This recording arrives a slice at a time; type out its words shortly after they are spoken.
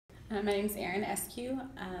My name's Erin, SQ.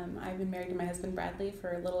 I've been married to my husband Bradley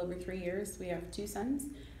for a little over 3 years. We have 2 sons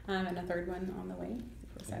and a third one on the way.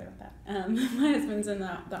 Super excited about that. My husband's in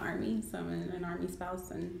the Army, so I'm an Army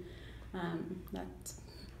spouse, and that's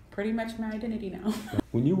pretty much my identity now.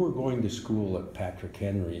 When you were going to school at Patrick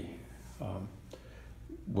Henry,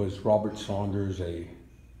 was Robert Saunders a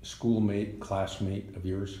schoolmate, classmate of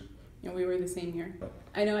yours? We were the same year.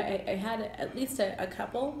 I know I had at least a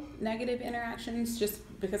couple negative interactions just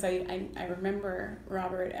because I remember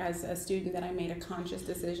Robert as a student that I made a conscious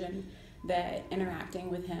decision that interacting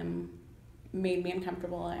with him made me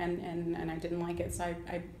uncomfortable and I didn't like it, so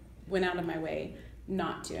I went out of my way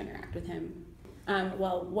not to interact with him.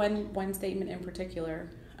 Well, one statement in particular,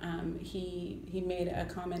 he made a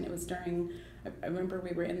comment. It was during, I remember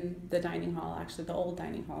we were in the dining hall, actually the old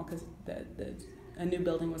dining hall, because a new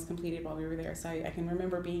building was completed while we were there. So I can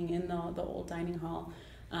remember being in the old dining hall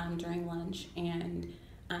during lunch, and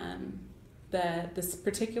the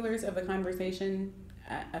particulars of the conversation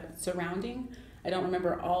surrounding, I don't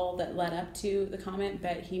remember all that led up to the comment,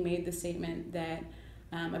 but he made the statement that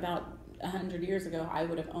about 100 years ago I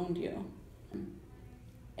would have owned you.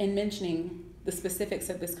 In mentioning the specifics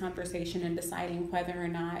of this conversation and deciding whether or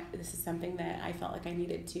not this is something that I felt like I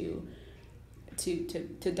needed to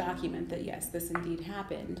document that yes, this indeed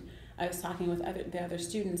happened, I was talking with the other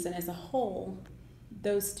students, and as a whole,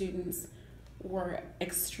 those students were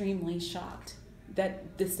extremely shocked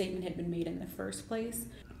that the statement had been made in the first place.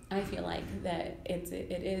 I feel like that it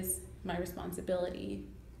is my responsibility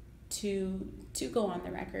to go on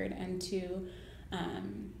the record and to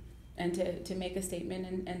make a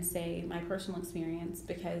statement and say my personal experience,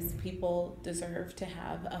 because people deserve to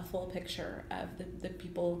have a full picture of the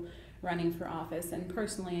people running for office. And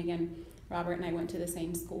personally, again, Robert and I went to the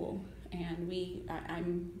same school, and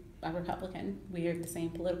I'm a Republican. We are the same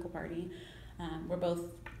political party. We're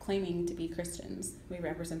both claiming to be Christians. We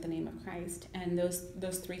represent the name of Christ, and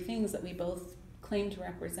those 3 things that we both claim to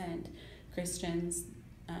represent, Christians,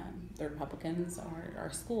 the Republicans, our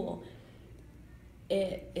school,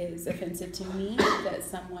 it is offensive to me that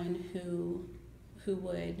someone who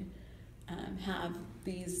would have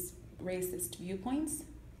these racist viewpoints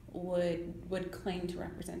would claim to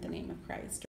represent the name of Christ.